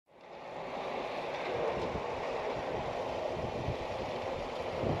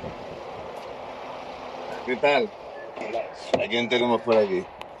¿Qué tal? ¿A quién tenemos por aquí?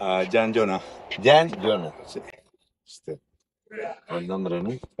 A Jan Jonah. Jan Jonah. Sí. Este, buen nombre, ¿no?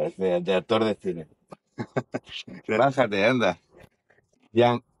 Parece de actor de cine. Bájate, anda.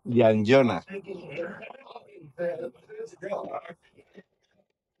 Jan Jonah.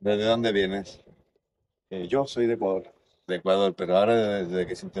 ¿Desde dónde vienes? Yo soy de Ecuador, De Ecuador, pero ahora ¿desde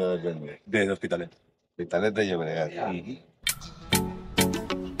qué sitio vienes? desde Hospitalet. Hospitalet de Llobregat.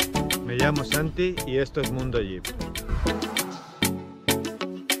 Me llamo Santi y esto es Mundo Jeep.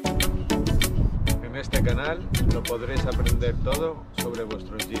 En este canal lo podréis aprender todo sobre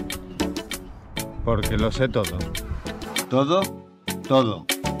vuestros Jeep. Porque lo sé todo. Todo, todo.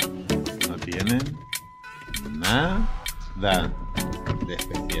 No tienen nada de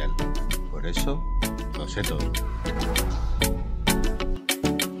especial. Por eso lo sé todo.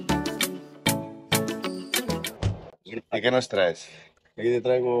 ¿Y qué nos traes? Aquí te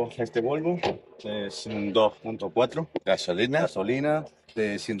traigo este Volvo, es un 2.4, ¿Gasolina? gasolina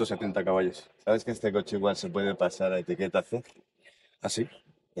de 170 caballos. ¿Sabes que este coche igual se puede pasar a etiqueta C? Así,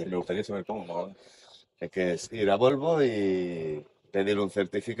 me gustaría saber cómo, la verdad. Hay que ir a Volvo y pedir un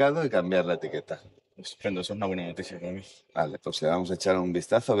certificado y cambiar la etiqueta. Estupendo, eso es una buena noticia para mí. Vale, pues le vamos a echar un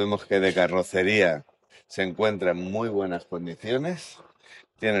vistazo. Vemos que de carrocería se encuentra en muy buenas condiciones.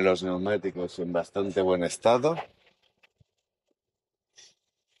 Tiene los neumáticos en bastante buen estado.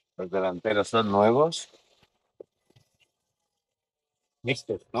 Los delanteros son nuevos.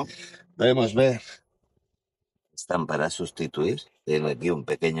 Listo, ¿no? Podemos ver. Están para sustituir. Tiene aquí un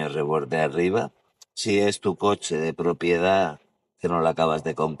pequeño reborde arriba. Si es tu coche de propiedad que no lo acabas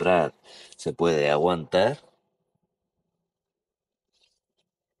de comprar, se puede aguantar.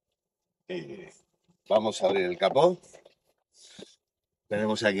 Y vamos a abrir el capó.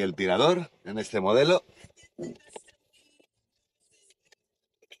 Tenemos aquí el tirador en este modelo.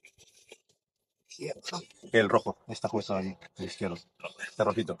 El rojo, está justo ahí, a la izquierda. Este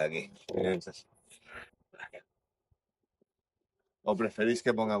rojito. Aquí. Ese es. ¿O preferís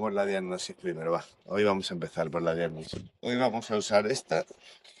que pongamos la diagnosis primero? Va, hoy vamos a empezar por la diagnosis. Hoy vamos a usar esta.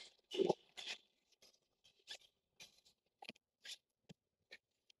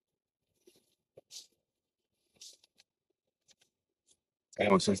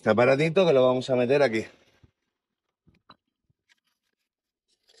 Tenemos este aparatito que lo vamos a meter aquí.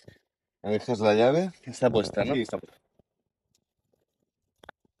 ¿Me dejas la llave? Está puesta, ¿no? Sí, está puesto.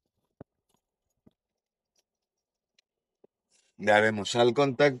 Le haremos al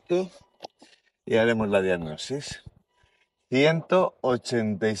contacto y haremos la diagnosis.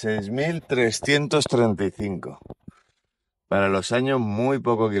 186.335. Para los años muy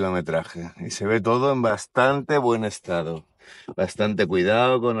poco kilometraje. Y se ve todo en bastante buen estado. Bastante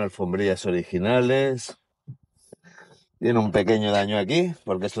cuidado con alfombrillas originales. Tiene un pequeño daño aquí,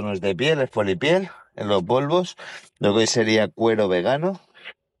 porque esto no es de piel, es polipiel, en los polvos. Lo que hoy sería cuero vegano.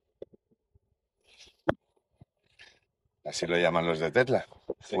 Así lo llaman los de Tesla.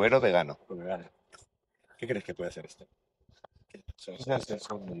 Sí. Cuero vegano. Pues vale. ¿Qué crees que puede hacer esto? Son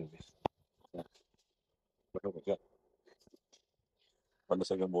muy útiles. Bueno, pues ya. ¿Cuándo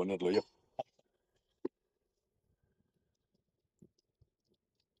salga a ponerlo yo?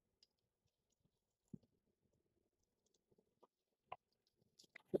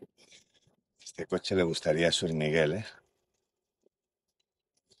 Este coche le gustaría a Sir Miguel, ¿eh?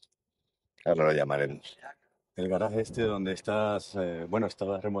 Ahora lo llamaremos. El garaje este donde estás, bueno,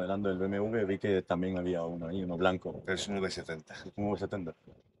 estaba remodelando el BMW, vi que también había uno ahí, uno blanco, Pero es un V70 un V70.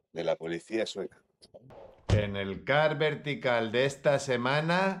 de la policía sueca. En el car vertical de esta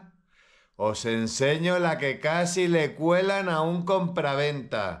semana os enseño la que casi le cuelan a un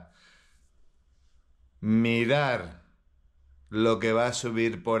compraventa. Mirar lo que va a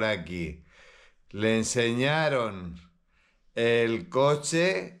subir por aquí. Le enseñaron el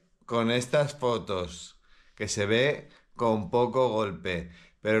coche con estas fotos, que se ve con poco golpe,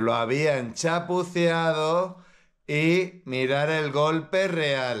 pero lo habían chapuceado y mirar el golpe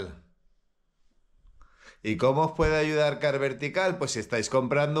real. ¿Y cómo os puede ayudar Car Vertical? Pues si estáis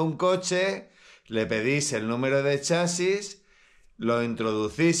comprando un coche, le pedís el número de chasis, lo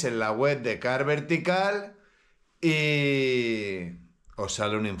introducís en la web de Car Vertical y os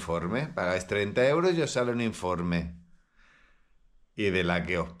sale un informe. Pagáis 30 euros y os sale un informe. Y de la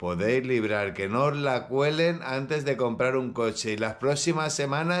que os podéis librar, que no os la cuelen antes de comprar un coche. Y las próximas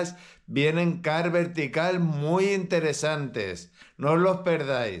semanas vienen Car Vertical muy interesantes. No os los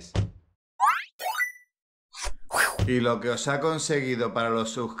perdáis. Y lo que os ha conseguido para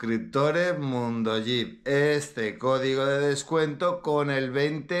los suscriptores Mundo Jeep, este código de descuento con el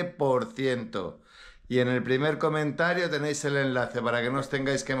 20%. Y en el primer comentario tenéis el enlace para que no os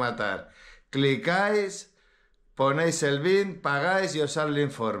tengáis que matar. Clicáis, ponéis el BIN, pagáis y os sale el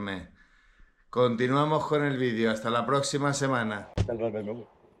informe. Continuamos con el vídeo. Hasta la próxima semana.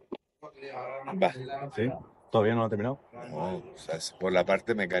 Va. ¿Sí? ¿Todavía no lo ha terminado? No, o sea, es por la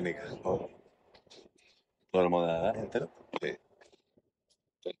parte mecánica. ¿Todo el modo entero? Sí.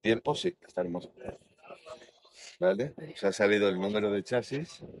 El tiempo, sí. Está hermoso. ¿Vale? Os ha salido el número de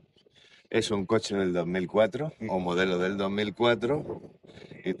chasis. Es un coche del 2004 o modelo del 2004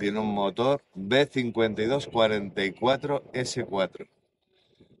 y tiene un motor V5244S4.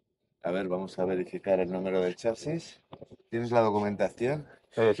 A ver, vamos a verificar el número del chasis. ¿Tienes la documentación?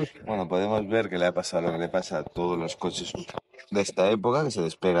 Sí. Bueno, podemos ver que le ha pasado lo que le pasa a todos los coches de esta época, que se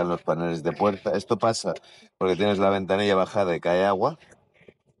despegan los paneles de puerta. Esto pasa porque tienes la ventanilla bajada y cae agua.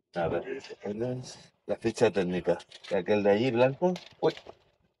 A ver, la ficha técnica. Aquel de allí, blanco. Uy.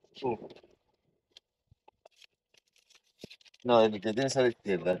 No, el que tienes a la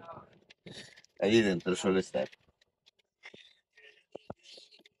izquierda. Allí dentro suele estar.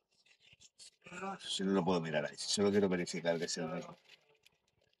 Si no lo puedo mirar ahí. Solo quiero verificar que sea el mismo.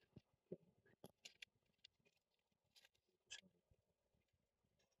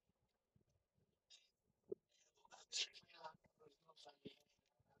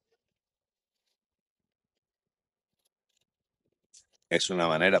 Es una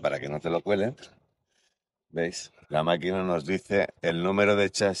manera para que no te lo cuelen. ¿Veis? La máquina nos dice el número de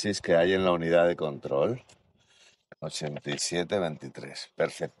chasis que hay en la unidad de control. 8723.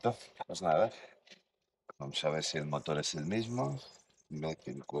 Perfecto. Pues nada. Vamos a ver si el motor es el mismo.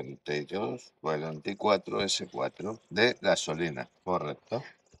 V5244S4 de gasolina. Correcto.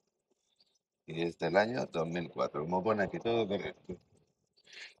 Y es del año 2004. Como pone aquí todo correcto.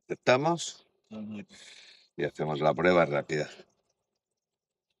 Aceptamos y hacemos la prueba rápida.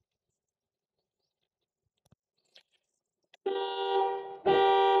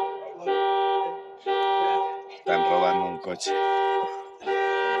 Están robando un coche.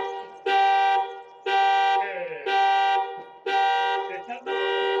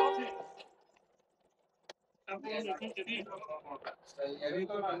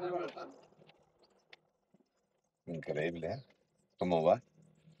 Increíble, ¿eh? ¿Cómo va?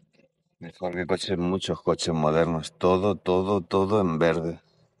 Mejor que coches, muchos coches modernos. Todo en verde.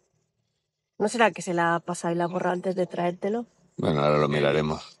 ¿No será que se la ha pasado y la ha borrado antes de traértelo? Bueno, ahora lo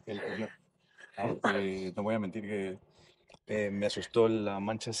miraremos. No voy a mentir que me asustó la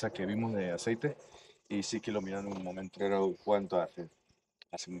mancha esa que vimos de aceite y sí que lo miraron en un momento. Pero ¿cuánto hace?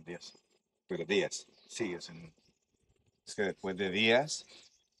 Hace unos días. Pero días. Sí, Es que después de días,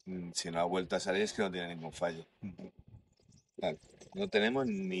 si no ha vuelto a salir es que no tiene ningún fallo. Claro, no tenemos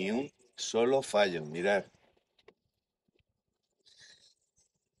ni un solo fallo, mirad.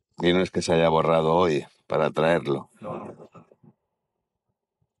 Y no es que se haya borrado hoy para traerlo. no.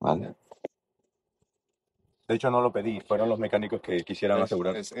 ¿Vale? De hecho, no lo pedí, fueron los mecánicos que quisieran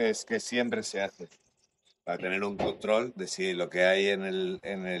asegurar. Es que siempre se hace. Para tener un control de si lo que hay en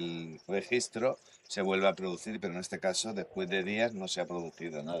el registro se vuelve a producir, pero en este caso, después de días, no se ha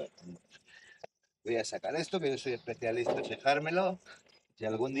producido nada. Voy a sacar esto, que yo soy especialista en fijármelo. Si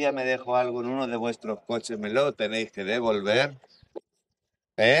algún día me dejo algo en uno de vuestros coches, me lo tenéis que devolver.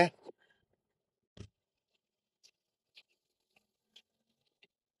 ¿Eh?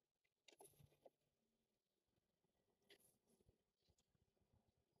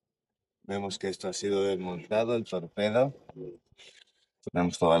 Vemos que esto ha sido desmontado, el torpedo.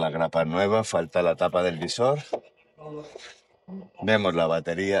 Tenemos toda la grapa nueva, falta la tapa del visor. Vemos la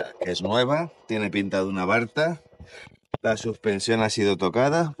batería que es nueva, tiene pinta de una Barta. La suspensión ha sido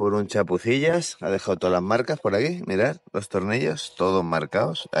tocada por un chapucillas, ha dejado todas las marcas por aquí, mirad, los tornillos, todos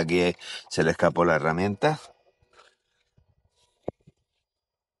marcados. Aquí se le escapó la herramienta.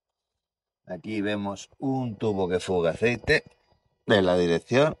 Aquí vemos un tubo que fuga aceite de la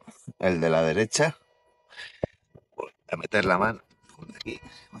dirección, el de la derecha. Voy a meter la mano por aquí.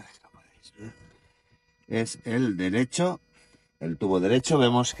 Es el derecho, el tubo derecho.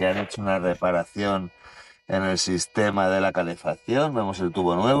 Vemos que han hecho una reparación en el sistema de la calefacción. Vemos el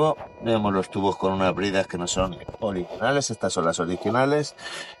tubo nuevo, vemos los tubos con unas bridas que no son originales. Estas son las originales.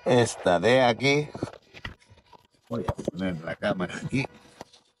 Esta de aquí, voy a poner la cámara aquí.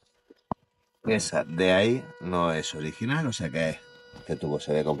 Esa de ahí no es original, o sea que este tubo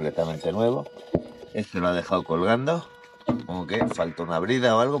se ve completamente nuevo. Este lo ha dejado colgando, como que falta una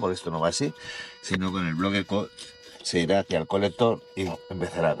brida o algo, porque esto no va así, sino con el bloque se irá hacia el colector y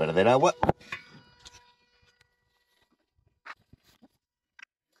empezará a perder agua.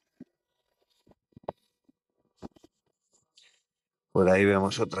 Por ahí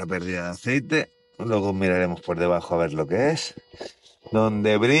vemos otra pérdida de aceite. Luego miraremos por debajo a ver lo que es.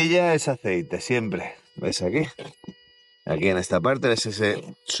 Donde brilla es aceite, siempre. ¿Ves aquí? Aquí en esta parte ves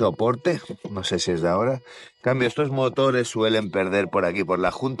ese soporte, no sé si es de ahora. En cambio, estos motores suelen perder por aquí, por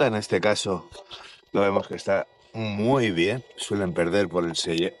la junta. En este caso lo vemos que está muy bien. Suelen perder por el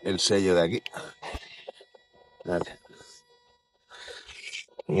sello de aquí. Vale.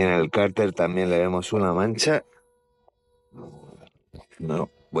 Y en el cárter también le vemos una mancha. No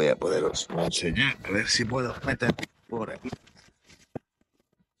voy a poderos enseñar. A ver si puedo meter por aquí.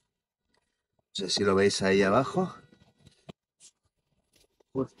 No sé si lo veis ahí abajo.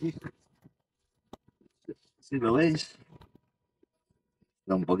 Pues sí. Si lo veis,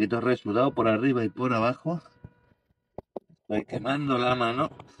 está un poquito resudado por arriba y por abajo. Estoy quemando la mano.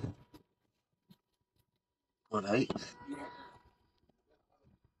 Por ahí.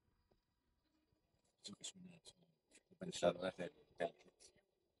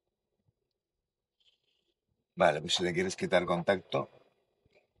 Vale, pues si le quieres quitar contacto,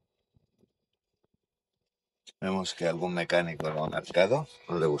 vemos que algún mecánico lo ha marcado.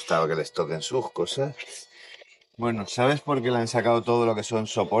 No le gustaba que les toquen sus cosas. Bueno, ¿sabes por qué le han sacado todo lo que son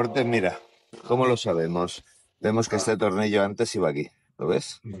soportes? Mira, ¿cómo lo sabemos? Vemos que este tornillo antes iba aquí, ¿lo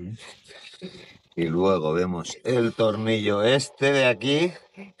ves? Y luego vemos el tornillo este de aquí,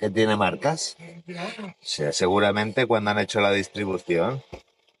 que tiene marcas. O sea, seguramente cuando han hecho la distribución.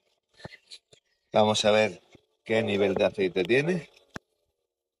 Vamos a ver qué nivel de aceite tiene.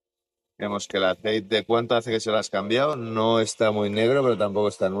 Vemos que el aceite, ¿cuánto hace que se lo has cambiado? No está muy negro, pero tampoco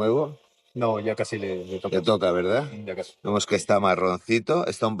está nuevo. No, ya casi le toca. Le toca, ¿verdad? Ya casi. Vemos que está marroncito,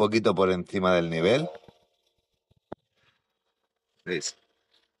 está un poquito por encima del nivel. ¿Veis?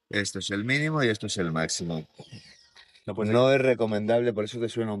 Esto es el mínimo y esto es el máximo. No puede No es recomendable, por eso te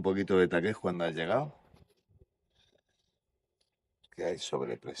suena un poquito de taquez cuando has llegado. Que hay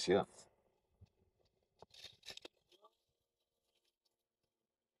sobrepresión.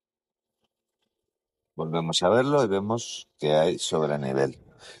 Volvemos a verlo y vemos que hay sobrenivel.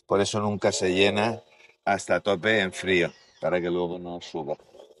 Por eso nunca se llena hasta tope en frío, para que luego no suba.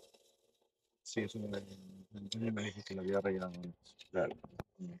 Sí, eso me dijo que lo había rellenado. Claro.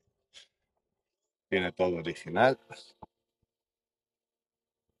 Tiene todo original.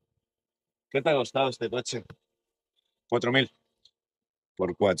 ¿Qué te ha costado este coche? 4.000.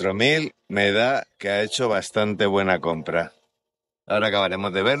 Por 4.000 me da que ha hecho bastante buena compra. Ahora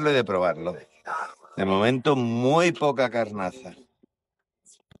acabaremos de verlo y de probarlo. De momento, muy poca carnaza.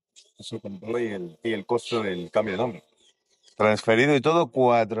 Eso compró y el costo del cambio de nombre. Transferido y todo,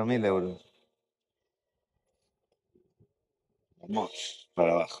 4.000 euros. Vamos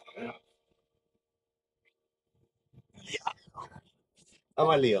para abajo.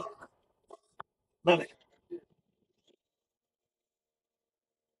 Vamos al lío. Vale.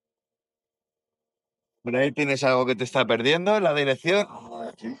 Por ahí tienes algo que te está perdiendo en la dirección.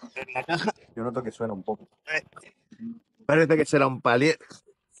 En la caja. Yo noto que suena un poco. Parece que será un palier.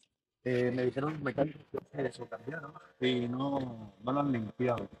 Me dijeron los mecánicos que eso cambiaron y no lo han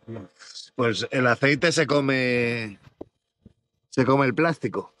limpiado bien. Pues el aceite se come el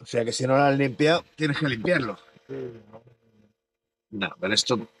plástico. O sea que si no lo has limpiado, tienes que limpiarlo. Sí, no, No, pero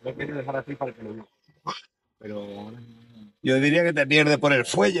esto lo he querido dejar así para que lo diga. Pero yo diría que te pierde por el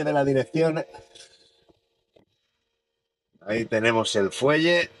fuelle de la dirección. Ahí tenemos el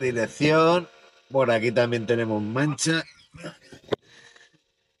fuelle, dirección. Por aquí también tenemos mancha.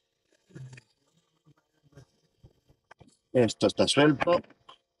 Esto está suelto.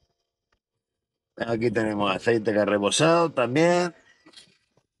 Aquí tenemos aceite que ha rebosado también.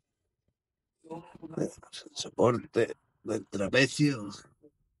 Soporte del trapecio.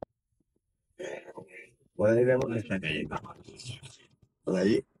 Por ahí vemos que está cayendo. Por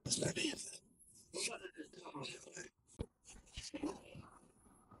allí está cayendo.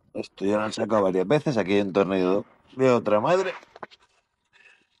 Esto ya lo han sacado varias veces. Aquí hay un tornillo de otra madre.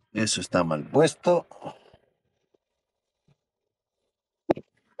 Eso está mal puesto.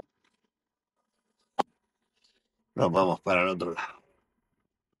 Nos vamos para el otro lado.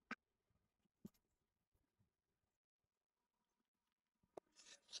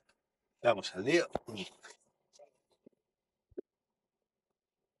 Vamos al lío.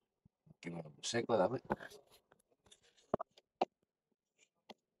 Aquí me lo seco, dame.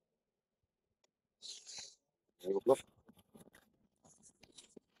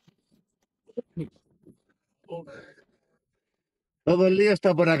 Todo el lío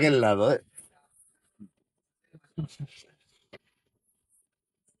está por aquel lado, ¿eh?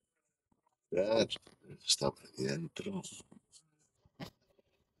 Claro, está por aquí dentro.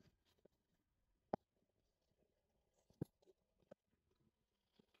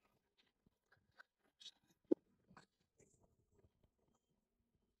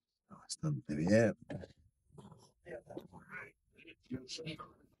 Bastante bien.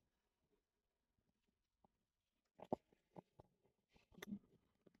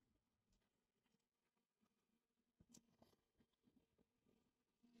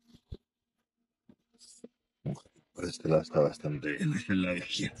 Por este lado está bastante bien. Es el lado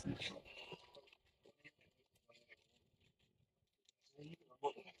izquierdo.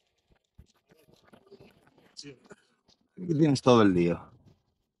 Aquí tienes todo el lío.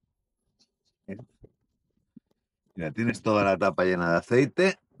 Mira, tienes toda la tapa llena de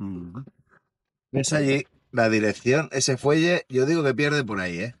aceite. ¿Ves allí la dirección? Ese fuelle, yo digo que pierde por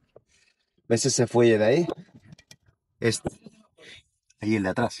ahí, ¿eh? ¿Ves ese fuelle de ahí? Este. Ahí el de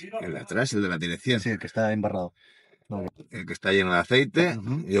atrás. El de atrás, el de la dirección. Sí, el que está embarrado. El que está lleno de aceite.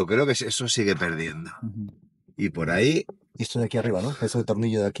 Yo creo que eso sigue perdiendo. Y por ahí... Y esto de aquí arriba, ¿no? Ese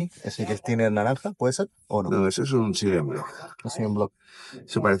tornillo de aquí, ese que tiene naranja, ¿puede ser? ¿O no? No, eso es un sigue en block. No sé, en bloque.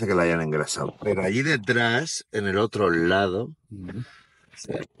 Eso parece que lo hayan engrasado. Pero allí detrás, en el otro lado...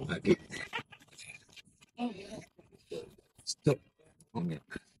 Aquí... Esto...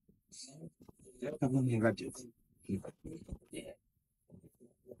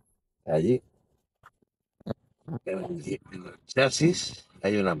 Allí, en el chasis,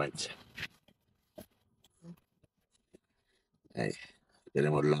 hay una mancha. Ahí.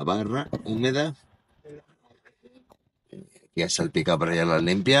 Tenemos la barra húmeda. Ya salpicado, pero ya lo han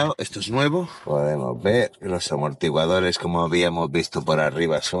limpiado. Esto es nuevo. Podemos ver que los amortiguadores, como habíamos visto por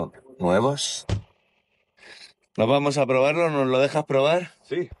arriba, son nuevos. ¿Nos vamos a probarlo? ¿Nos lo dejas probar?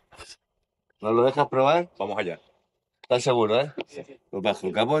 Sí. ¿Nos lo dejas probar? Vamos allá. ¿Estás seguro, eh? Sí. Pues bajo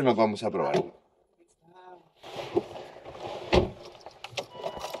el capó y nos vamos a probar.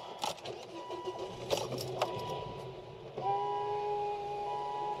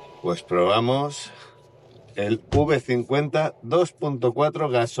 Pues probamos el V50 2.4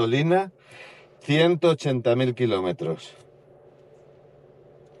 gasolina, 180.000 kilómetros.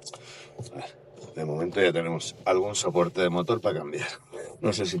 De momento ya tenemos algún soporte de motor para cambiar.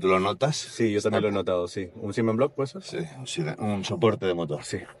 No sé si tú lo notas. Sí, yo también lo he notado, sí. ¿Un sim en block, puede ser? Sí, un soporte de motor.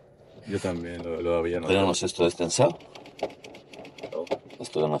 Sí, yo también lo había notado. Tenemos esto destensado.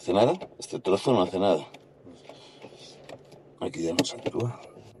 Esto no hace nada. Este trozo no hace nada. Aquí ya no se actúa.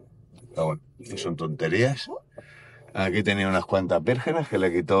 Pero bueno, que son tonterías. Aquí tenía unas cuantas vírgenes que le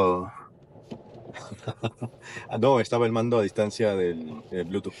quitó... No, estaba el mando a distancia del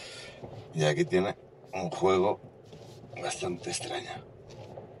Bluetooth. Y aquí tiene un juego bastante extraño.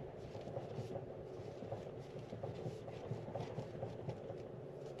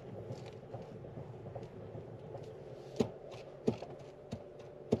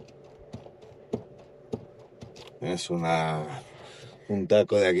 Es un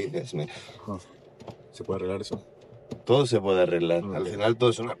taco de aquí que es... Mira. ¿Se puede arreglar eso? Todo se puede arreglar. Okay. Al final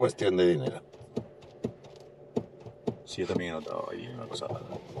todo es una cuestión de dinero. Sí, yo también he notado ahí una cosa.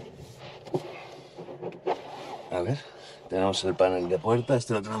 A ver, tenemos el panel de puerta.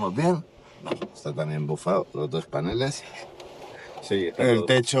 ¿Este lo tenemos bien? No, está también bufado, los dos paneles. Sí, está El todo.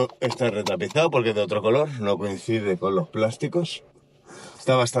 techo está retapizado porque es de otro color, no coincide con los plásticos.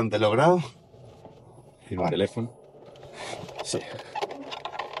 Está bastante logrado. ¿Y un teléfono? Sí.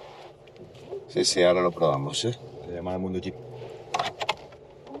 Sí, ahora lo probamos, ¿eh? Se llama Mundo Jeep.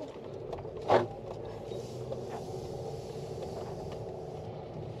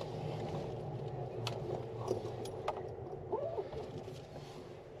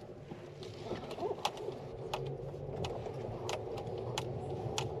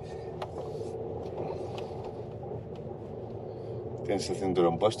 ¿Tienes el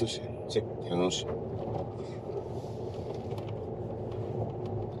cinturón puesto? Sí. Sí. Yo no sé.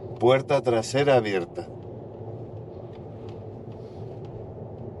 Puerta trasera abierta.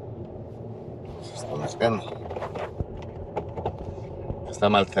 Se está mascando. Está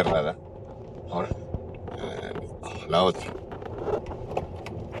mal cerrada. Ahora. La otra.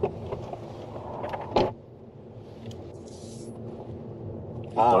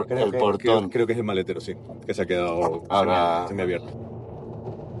 El portón. Creo que es el maletero, sí. Que se ha quedado Ahora- semiabierto.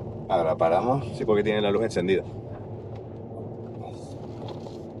 Ahora paramos. Sí, porque tiene la luz encendida.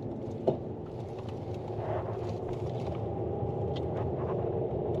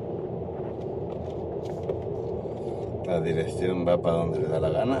 La dirección va para donde le da la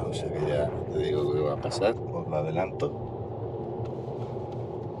gana, o sea que ya te digo que va a pasar, os lo adelanto.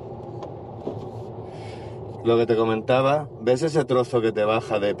 Lo que te comentaba, ¿ves ese trozo que te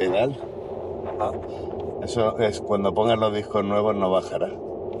baja de pedal? Eso es cuando pongas los discos nuevos no bajará.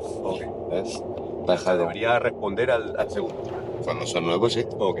 Ok. ¿Ves? Baja de... Debería responder al segundo. Cuando son nuevos, sí.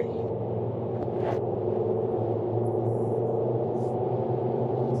 Ok.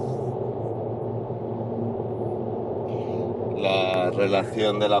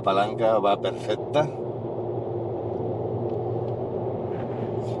 relación de la palanca va perfecta.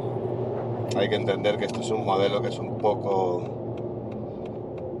 Hay que entender que esto es un modelo que es un poco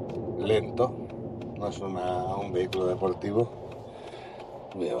lento, no es un vehículo deportivo.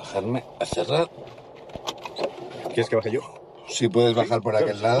 Voy a bajarme a cerrar. ¿Quieres que baje yo? Si puedes bajar por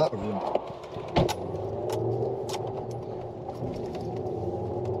aquel lado.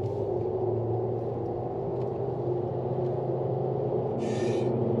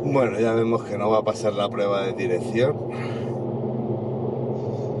 Bueno, ya vemos que no va a pasar la prueba de dirección.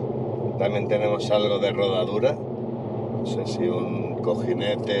 También tenemos algo de rodadura. No sé si un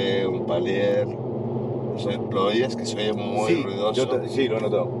cojinete, un palier. No sé, ¿lo oyes? Que se oye muy ruidoso. Sí, lo he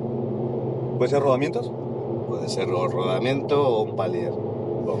notado. ¿Puede ser rodamientos? Puede ser o rodamiento o un palier.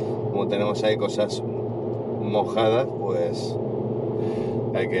 Como tenemos ahí cosas mojadas, pues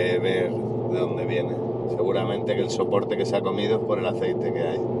hay que ver de dónde viene. Seguramente que el soporte que se ha comido es por el aceite que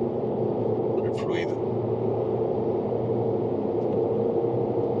hay, por el fluido.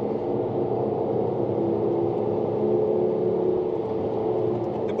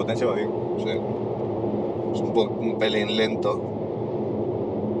 De potencia va bien. Sí. Es un pelín lento.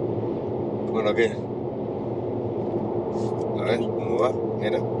 Bueno, ¿qué? A ver, ¿cómo va?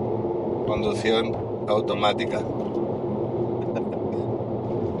 Mira. Conducción automática.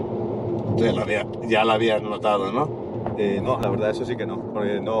 Ya la habías notado, ¿no? No, la verdad eso sí que no,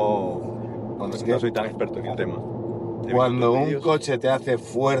 porque no soy tan experto en el tema. Cuando un coche te hace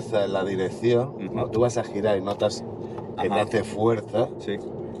fuerza en la dirección, cuando tú vas a girar y notas que te hace fuerza, Sí.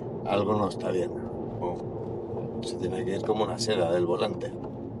 algo no está bien. Se tiene que ir como una seda del volante.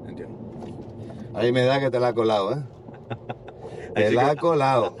 Entiendo. Ahí me da que te la ha colado, ¿eh? Ahí Te sí la que- ha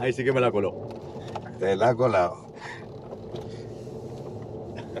colado. Ahí sí que me la coló. Te la ha colado.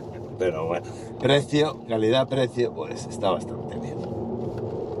 Pero bueno, precio, calidad-precio, pues está bastante bien.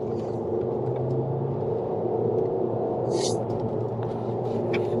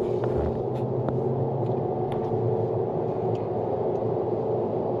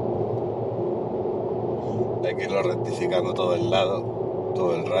 Hay que irlo rectificando todo el lado,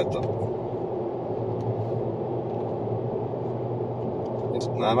 todo el rato.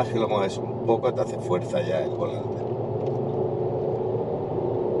 Nada más que lo mueves un poco, te hace fuerza ya el volante.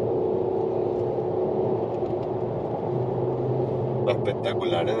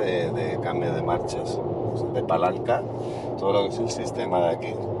 Espectaculares de cambio de marchas, de palanca, todo lo que es el sistema de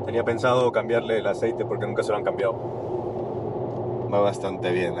aquí. Tenía pensado cambiarle el aceite porque nunca se lo han cambiado. Va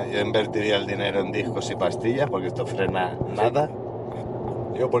bastante bien, ¿eh? Yo invertiría el dinero en discos y pastillas porque esto frena nada.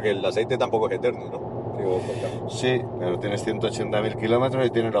 Digo, porque el aceite tampoco es eterno, ¿no? Digo, porque... Sí, pero tienes 180.000 kilómetros y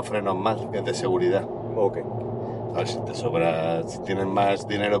tienes los frenos más, que es de seguridad. Ok. A ver si te sobra, si tienes más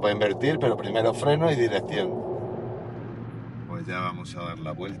dinero para invertir, pero primero freno y dirección. Pues ya vamos a dar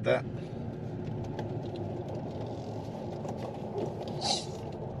la vuelta.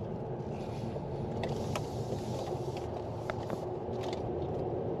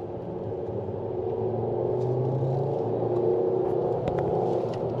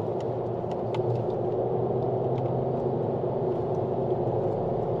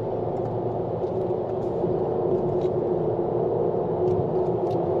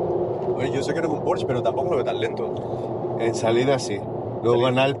 Oye, yo sé que no es un Porsche, pero tampoco lo veo tan lento. En salida sí. Luego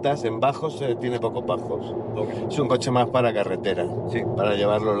en altas, en bajos, tiene pocos bajos. Ok. Es un coche más para carretera, Sí. para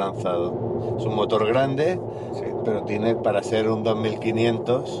llevarlo lanzado. Es un motor grande, Sí. pero tiene para ser un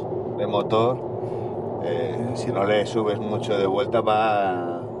 2500 de motor. Si no le subes mucho de vuelta,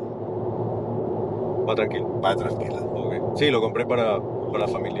 va tranquilo. tranquila. Ok. Sí, lo compré para la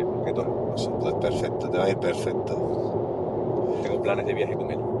familia. Que todo. Pues entonces perfecto, te va a ir perfecto. Tengo planes de viaje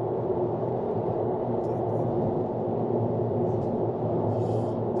con él.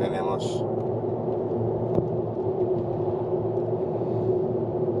 Tenemos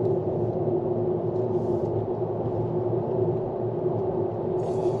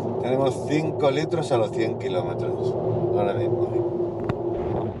tenemos 5 litros a los 100 kilómetros ahora mismo.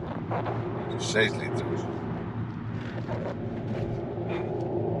 6 litros.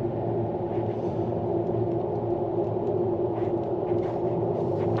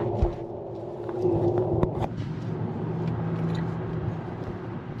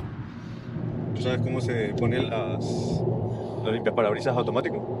 ¿Tú sabes cómo se ponen los limpiaparabrisas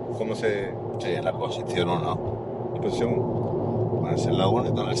automáticos? ¿Cómo se...? Sí, en la posición 1. La posición... Pones en la 1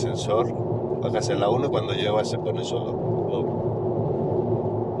 y con el sensor bajas en la 1 y cuando llevas se pone solo.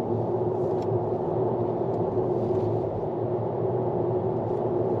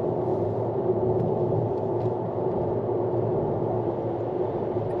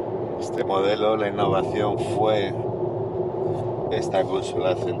 Este modelo, la innovación fue esta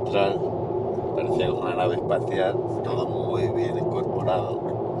consola central, parecía como una nave espacial, todo muy bien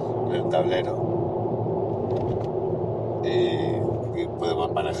incorporado en el tablero. Y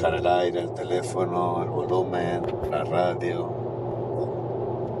podemos manejar el aire, el teléfono, el volumen, la radio.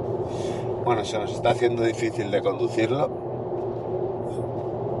 Bueno, se nos está haciendo difícil de conducirlo.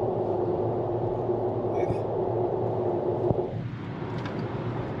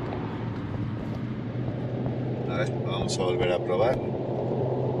 A ver, lo vamos a volver a probar.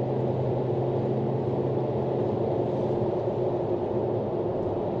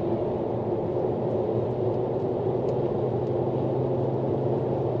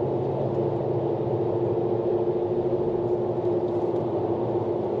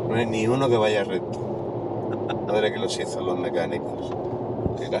 No hay ni uno que vaya recto. A ver a qué los hizo los mecánicos.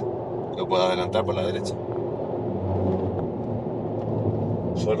 Mira, lo puedo adelantar por la derecha.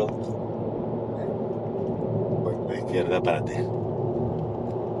 Solo. Pues la izquierda para ti.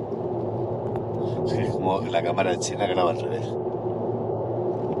 Es como la cámara china graba al revés.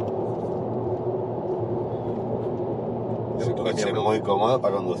 Es un coche muy cómodo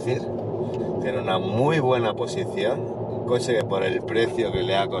para conducir. Tiene una muy buena posición. Un coche que por el precio que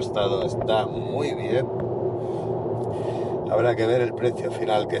le ha costado está muy bien. Habrá que ver el precio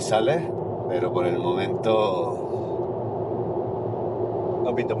final que sale, pero por el momento...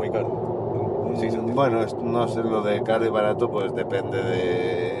 No pinta muy caro. Sí, bueno, no sé, lo de caro y barato pues depende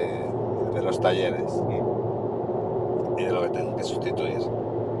de los talleres y de lo que tengan que sustituir.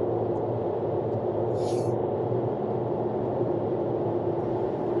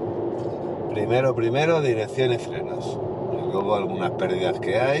 Primero, dirección y frenos. Y luego algunas pérdidas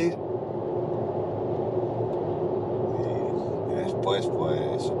que hay. Y después,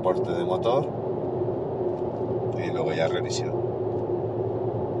 pues, soporte de motor. Y luego ya revisión.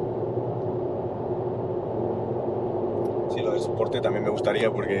 Sí, lo del soporte también me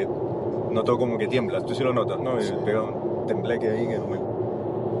gustaría porque noto como que tiemblas. Tú sí lo notas, ¿no? Sí. Pega un tembleque ahí que no me...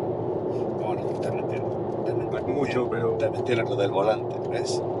 Bueno, también No es mucho, pero... también tiene lo del volante,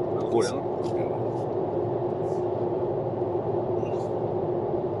 ¿ves? Locura, ¿no?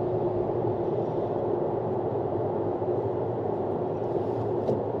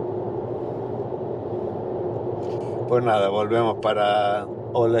 Pues nada, volvemos para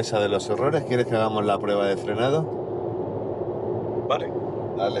Olesa de los Horrores. ¿Quieres que hagamos la prueba de frenado? Vale.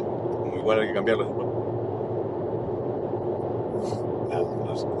 Dale. Como igual hay que cambiarlo después.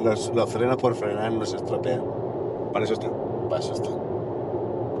 Los frenos por frenar no se estropean. Para eso está. Para eso está.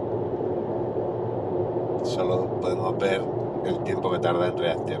 Solo podemos ver el tiempo que tarda en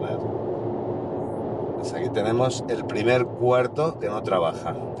reaccionar. Pues aquí tenemos el primer cuarto que no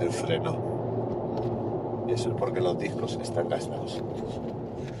trabaja, el freno. Y eso es porque los discos están gastados.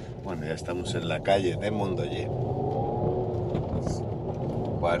 Bueno, ya estamos en la calle de Mondollí.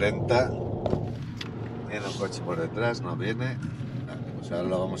 40. Viene un coche por detrás, no viene. Vale, pues ahora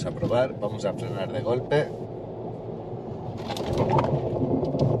lo vamos a probar. Vamos a frenar de golpe.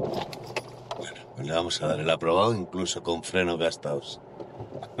 Bueno, pues le vamos a dar el aprobado, incluso con frenos gastados.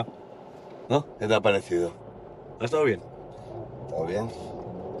 ¿No? ¿Qué te ha parecido? ¿Ha estado bien? ¿Todo bien?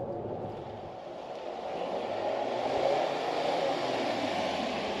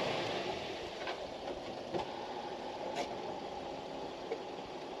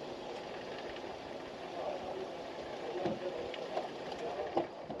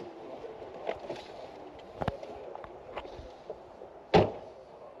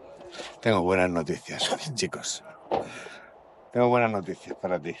 Tengo buenas noticias, chicos. Tengo buenas noticias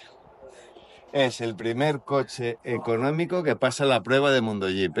para ti. Es el primer coche económico que pasa la prueba de Mundo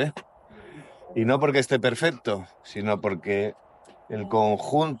Jeep, ¿eh? Y no porque esté perfecto, sino porque el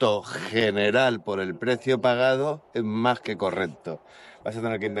conjunto general por el precio pagado es más que correcto. Vas a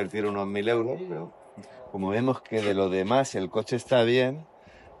tener que invertir unos 1.000 euros, pero como vemos que de lo demás el coche está bien,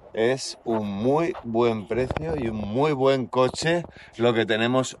 es un muy buen precio y un muy buen coche lo que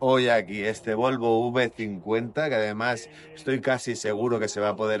tenemos hoy aquí, este Volvo V50, que además estoy casi seguro que se va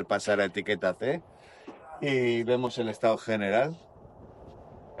a poder pasar a etiqueta C. Y vemos el estado general.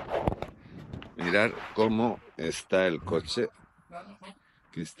 Mirar cómo está el coche,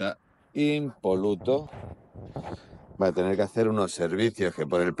 que está impoluto. Va a tener que hacer unos servicios que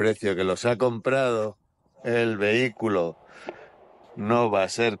por el precio que los ha comprado el vehículo no va a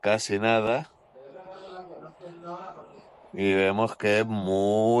ser casi nada. Y vemos que es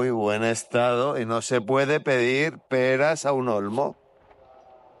muy buen estado y no se puede pedir peras a un olmo.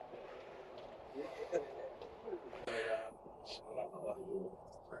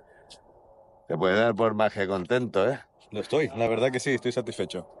 Te puede dar por más que contento, ¿eh? Lo estoy. La verdad que sí, estoy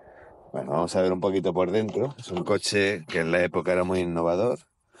satisfecho. Bueno, vamos a ver un poquito por dentro. Es un coche que en la época era muy innovador.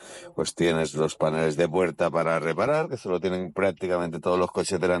 Pues tienes los paneles de puerta para reparar, que eso lo tienen prácticamente todos los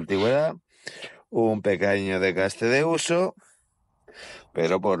coches de la antigüedad. Un pequeño desgaste de uso,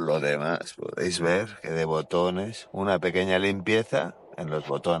 pero por lo demás podéis ver que de botones, una pequeña limpieza en los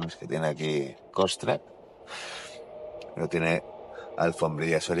botones que tiene aquí Costra. Pero tiene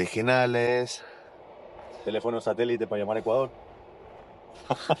alfombrillas originales. Teléfono satélite para llamar a Ecuador.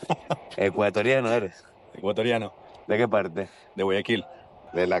 Ecuatoriano eres. Ecuatoriano. ¿De qué parte? De Guayaquil.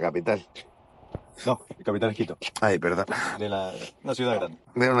 De la capital. No, el capital es Quito. Ay, perdón. De una ciudad grande.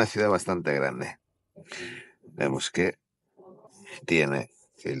 De una ciudad bastante grande. Vemos que tiene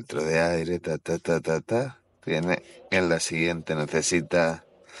filtro de aire, Tiene en la siguiente, necesita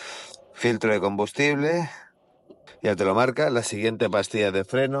filtro de combustible. Ya te lo marca. La siguiente pastilla de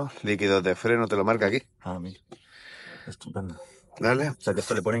freno, líquidos de freno, te lo marca aquí. Ah, mira. Estupendo. Dale. O sea, que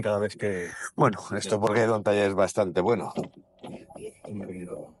esto le ponen cada vez que... Bueno, esto porque Don Taller es bastante bueno.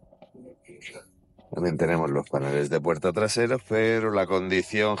 También tenemos los paneles de puerta traseros, pero la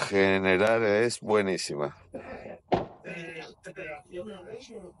condición general es buenísima.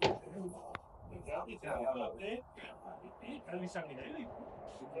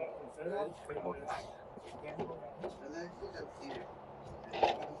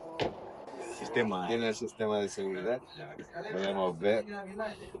 Sistema. Tiene el sistema de seguridad. Podemos ver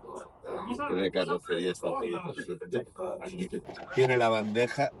que de carrocería está todo perfecto. Tiene la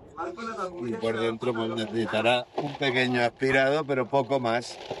bandeja y por dentro pues necesitará un pequeño aspirado, pero poco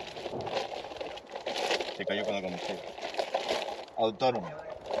más. Se cayó con la combustión. Autónomo.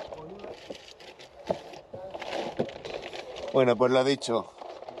 Bueno, pues lo dicho,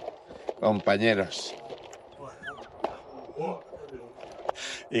 compañeros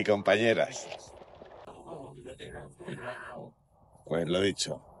y compañeras. Pues lo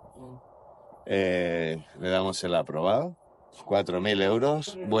dicho, le damos el aprobado. 4.000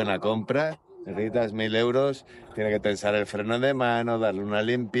 euros, buena compra. Necesitas 1.000 euros, tiene que tensar el freno de mano, darle una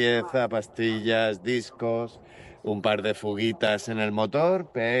limpieza, pastillas, discos, un par de fuguitas en el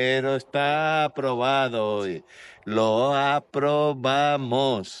motor, pero está aprobado y lo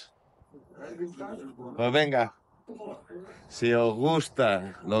aprobamos. Pues venga, si os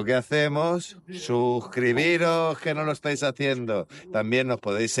gusta lo que hacemos, suscribiros que no lo estáis haciendo. También nos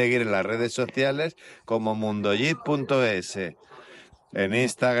podéis seguir en las redes sociales como mundojeep.es. En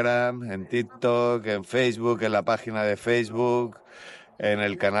Instagram, en TikTok, en Facebook, en la página de Facebook, en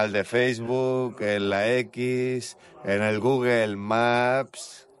el canal de Facebook, en la X, en el Google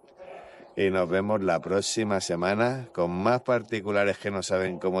Maps. Y nos vemos la próxima semana con más particulares que no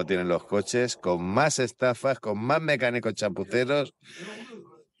saben cómo tienen los coches, con más estafas, con más mecánicos chapuceros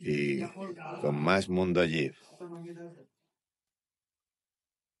y con más Mundo Jeep.